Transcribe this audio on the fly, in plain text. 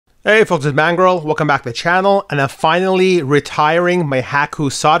Hey folks, it's Mangrel. Welcome back to the channel, and I'm finally retiring my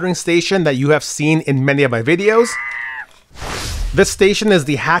Hakko soldering station that you have seen in many of my videos. This station is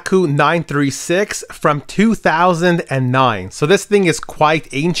the Hakko 936 from 2009. So this thing is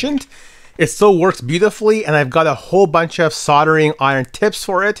quite ancient. It still works beautifully, and I've got a whole bunch of soldering iron tips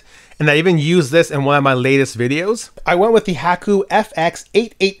for it, and I even used this in one of my latest videos. I went with the Hakko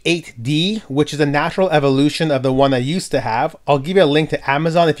FX-888D, which is a natural evolution of the one I used to have. I'll give you a link to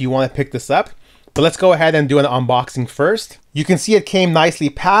Amazon if you want to pick this up. But let's go ahead and do an unboxing first. You can see it came nicely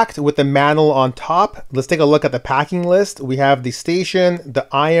packed with the manual on top. Let's take a look at the packing list. We have the station, the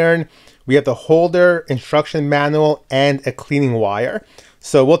iron, we have the holder, instruction manual, and a cleaning wire.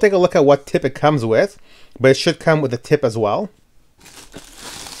 So we'll take a look at what tip it comes with, but it should come with a tip as well.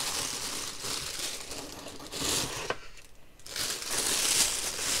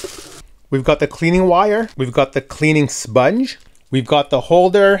 We've got the cleaning wire, we've got the cleaning sponge, we've got the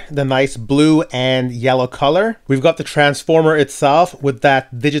holder, the nice blue and yellow color. We've got the transformer itself with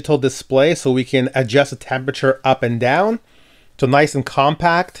that digital display so we can adjust the temperature up and down. So nice and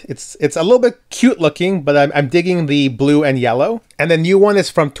compact. It's a little bit cute looking, but I'm digging the blue and yellow. And the new one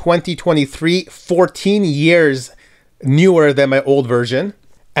is from 2023, 14 years newer than my old version.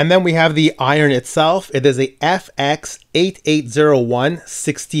 And then we have the iron itself. It is a FX-8801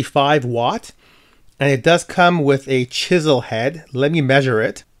 65 watt. And it does come with a chisel head. Let me measure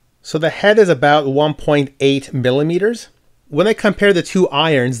it. So the head is about 1.8 millimeters. When I compare the two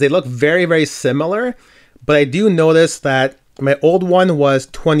irons, they look very, very similar. But I do notice that my old one was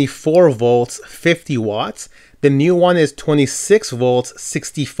 24 volts, 50 watts. The new one is 26 volts,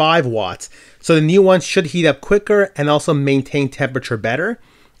 65 watts. So the new one should heat up quicker and also maintain temperature better.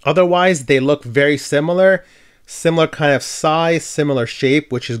 Otherwise, they look very similar kind of size, similar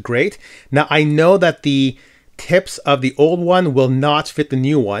shape, which is great. Now, I know that the tips of the old one will not fit the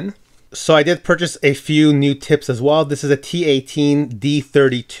new one. So I did purchase a few new tips as well. This is a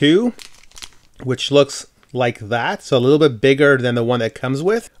T18D32, which looks like that. So a little bit bigger than the one that comes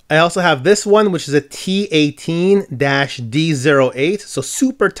with. I also have this one, which is a T18-D08. So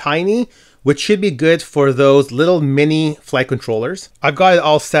super tiny, which should be good for those little mini flight controllers. I've got it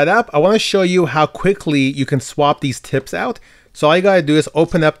all set up. I want to show you how quickly you can swap these tips out. So all you got to do is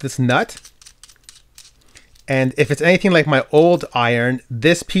open up this nut. And if it's anything like my old iron,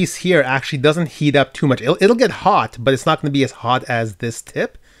 this piece here actually doesn't heat up too much. It'll get hot, but it's not going to be as hot as this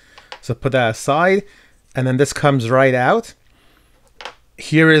tip. So put that aside. And then this comes right out.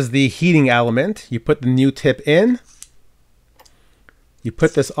 Here is the heating element. You put the new tip in. You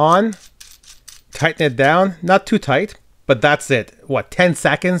put this on. Tighten it down. Not too tight, but that's it. What, 10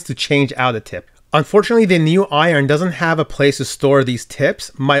 seconds to change out a tip. Unfortunately, the new iron doesn't have a place to store these tips.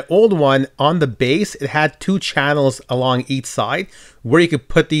 My old one, on the base, it had 2 channels along each side where you could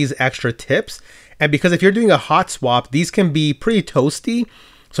put these extra tips. And because if you're doing a hot swap, these can be pretty toasty.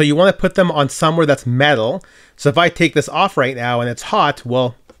 So you want to put them on somewhere that's metal. So if I take this off right now and it's hot,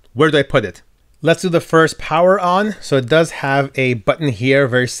 well, where do I put it? Let's do the first power on. So it does have a button here,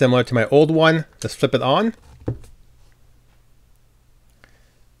 very similar to my old one. Just flip it on.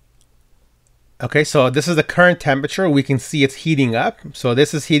 Okay, so this is the current temperature. We can see it's heating up. So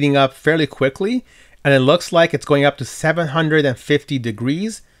this is heating up fairly quickly. And it looks like it's going up to 750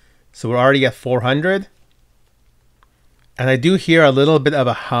 degrees. So we're already at 400. And I do hear a little bit of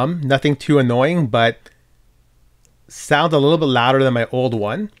a hum, nothing too annoying, but sounds a little bit louder than my old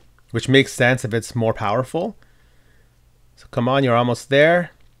one, which makes sense if it's more powerful. So come on, you're almost there.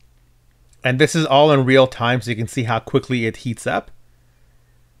 And this is all in real time, so you can see how quickly it heats up.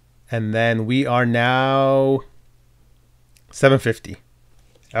 And then we are now 750.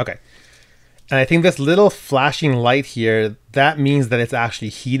 Okay. And I think this little flashing light here, that means that it's actually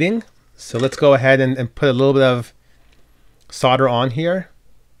heating. So let's go ahead and put a little bit of solder on here.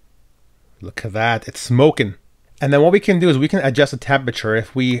 Look at that, it's smoking. And then what we can do is we can adjust the temperature.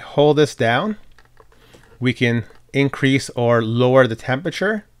 If we hold this down, we can increase or lower the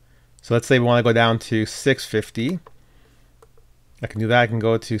temperature. So let's say we want to go down to 650. I can do that. I can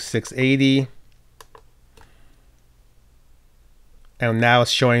go to 680. And now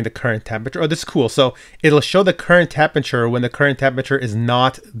it's showing the current temperature. Oh, this is cool. So it'll show the current temperature when the current temperature is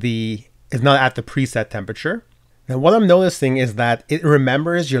not at the preset temperature. Now what I'm noticing is that it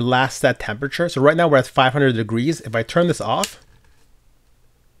remembers your last set temperature. So right now we're at 500 degrees. If I turn this off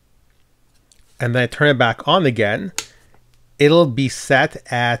and then I turn it back on again, it'll be set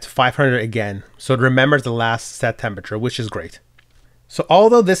at 500 again. So it remembers the last set temperature, which is great. So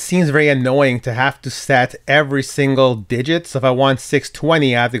although this seems very annoying to have to set every single digit, so if I want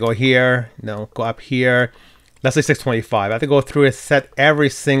 620, I have to go here, go up here. let's say 625. I have to go through and set every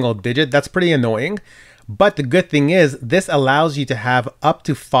single digit. That's pretty annoying. But the good thing is this allows you to have up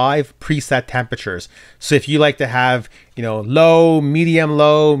to 5 preset temperatures. So if you like to have, low, medium,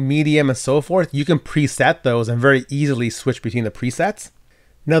 and so forth, you can preset those and very easily switch between the presets.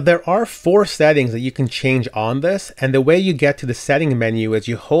 Now there are 4 settings that you can change on this, and the way you get to the setting menu is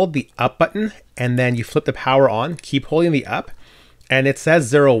you hold the up button and then you flip the power on, keep holding the up, and it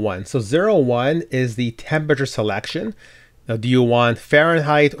says 01. So 01 is the temperature selection. Now, do you want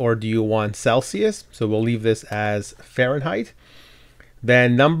Fahrenheit or do you want Celsius? So we'll leave this as Fahrenheit.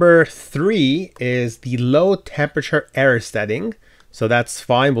 Then number 3 is the low temperature error setting. So that's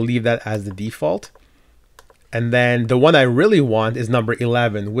fine, we'll leave that as the default. And then the one I really want is number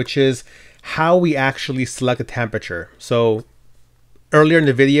 11, which is how we actually select a temperature. So earlier in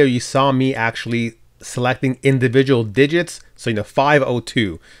the video, you saw me actually selecting individual digits. So,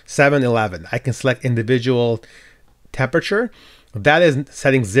 502, 711, I can select individual temperature. That is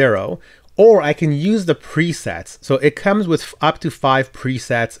setting 0. Or I can use the presets. So it comes with up to 5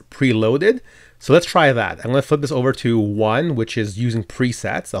 presets preloaded. So let's try that. I'm going to flip this over to 1, which is using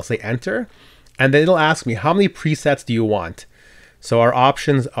presets. I'll say enter. And then it'll ask me, how many presets do you want? So our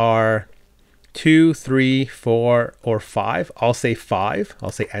options are 2, 3, 4, or 5. I'll say 5. I'll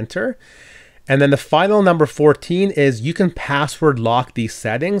say enter. And then the final number 14 is you can password lock these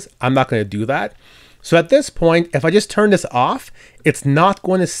settings. I'm not going to do that. So at this point, if I just turn this off, it's not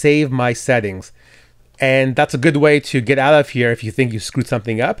going to save my settings. And that's a good way to get out of here if you think you screwed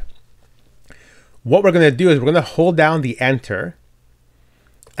something up. What we're going to do is we're going to hold down the enter.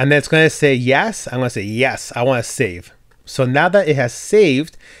 And then it's going to say yes. I'm going to say yes, I want to save. So now that it has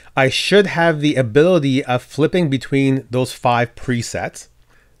saved, I should have the ability of flipping between those 5 presets.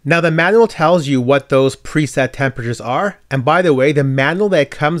 Now the manual tells you what those preset temperatures are. And by the way, the manual that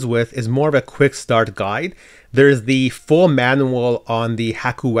it comes with is more of a quick start guide. There's the full manual on the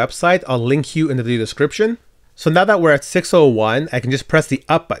Hakko website. I'll link you in the description. So now that we're at 601, I can just press the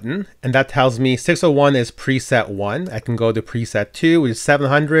up button and that tells me 601 is preset 1. I can go to preset 2, which is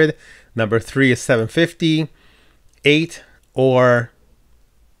 700. Number 3 is 750, 8, or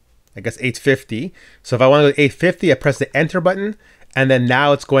I guess 850. So if I want to go to 850, I press the enter button and then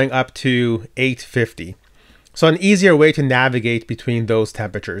now it's going up to 850. So an easier way to navigate between those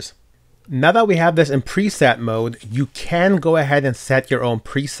temperatures. Now that we have this in preset mode, you can go ahead and set your own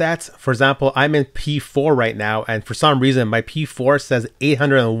presets. For example, I'm in P4 right now, and for some reason, my P4 says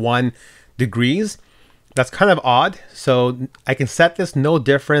 801 degrees. That's kind of odd. So I can set this no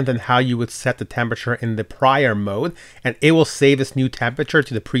different than how you would set the temperature in the prior mode, and it will save this new temperature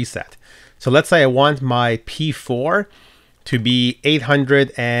to the preset. So let's say I want my P4 to be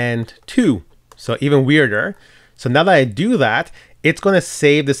 802. So even weirder. So now that I do that, it's going to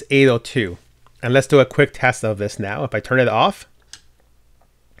save this 802. And let's do a quick test of this now. If I turn it off.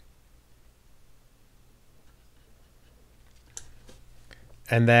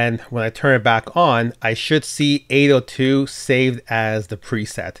 And then when I turn it back on, I should see 802 saved as the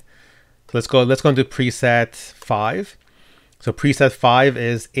preset. So let's go into preset 5. So preset 5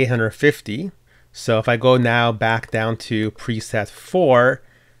 is 850. So if I go now back down to preset 4,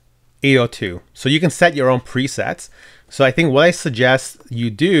 802. So you can set your own presets. So I think what I suggest you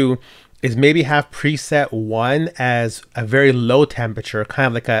do is maybe have preset 1 as a very low temperature, kind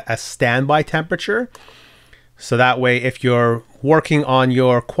of like a standby temperature. So that way, if you're working on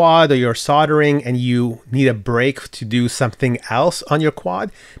your quad or you're soldering and you need a break to do something else on your quad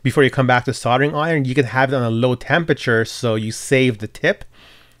before you come back to soldering iron, you can have it on a low temperature so you save the tip.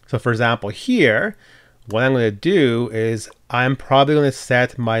 So for example, here, what I'm going to do is I'm probably going to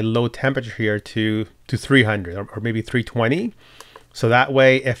set my low temperature here to 300 or maybe 320. So that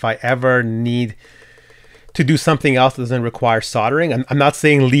way, if I ever need to do something else that doesn't require soldering, I'm not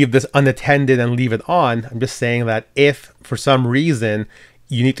saying leave this unattended and leave it on. I'm just saying that if for some reason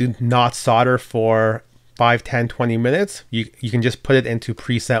you need to not solder for 5, 10, 20 minutes, you can just put it into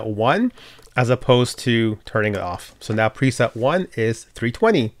preset 1 as opposed to turning it off. So now preset 1 is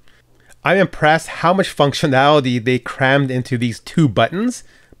 320. I'm impressed how much functionality they crammed into these 2 buttons,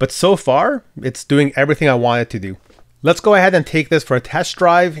 but so far it's doing everything I want it to do. Let's go ahead and take this for a test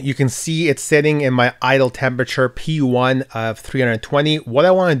drive. You can see it's sitting in my idle temperature P1 of 320. What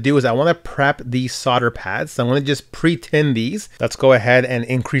I want to do is I want to prep these solder pads. So I'm going to just pre-tin these. Let's go ahead and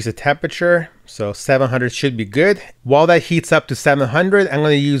increase the temperature. So 700 should be good. While that heats up to 700, I'm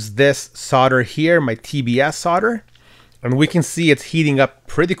going to use this solder here, my TBS solder. And we can see it's heating up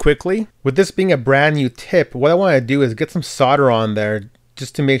pretty quickly. With this being a brand new tip, what I want to do is get some solder on there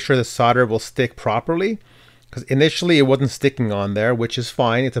just to make sure the solder will stick properly. because initially it wasn't sticking on there, which is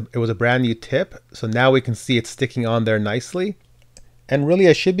fine. It was a brand new tip. So now we can see it's sticking on there nicely. And really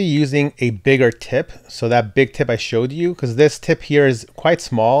I should be using a bigger tip. So that big tip I showed you, because this tip here is quite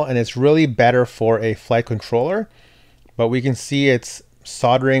small and it's really better for a flight controller. But we can see it's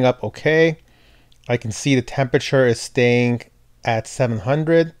soldering up okay. I can see the temperature is staying at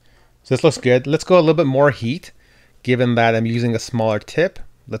 700. So this looks good. Let's go a little bit more heat, given that I'm using a smaller tip.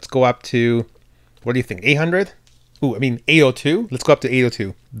 Let's go up to, what do you think, 800? Ooh, I mean 802. Let's go up to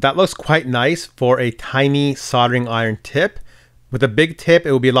 802. That looks quite nice for a tiny soldering iron tip. With a big tip,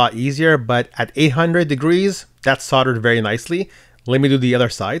 it will be a lot easier, but at 800 degrees, that's soldered very nicely. Let me do the other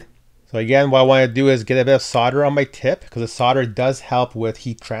side. So again, what I want to do is get a bit of solder on my tip, because the solder does help with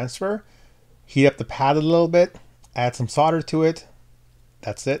heat transfer. Heat up the pad a little bit, add some solder to it.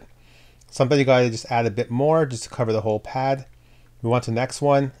 That's it. Sometimes you gotta just add a bit more just to cover the whole pad. Move on to the next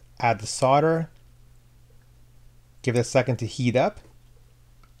one, add the solder. Give it a second to heat up.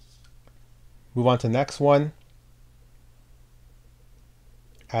 Move on to the next one.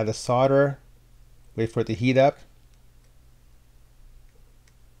 Add the solder, wait for it to heat up.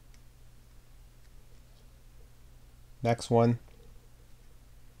 Next one.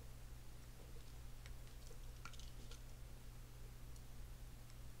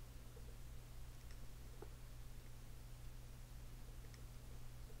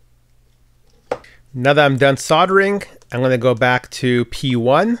 Now that I'm done soldering, I'm going to go back to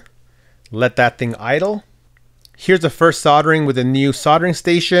P1, let that thing idle. Here's the first soldering with a new soldering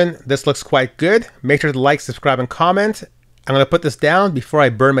station. This looks quite good. Make sure to like, subscribe, and comment. I'm going to put this down before I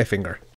burn my finger.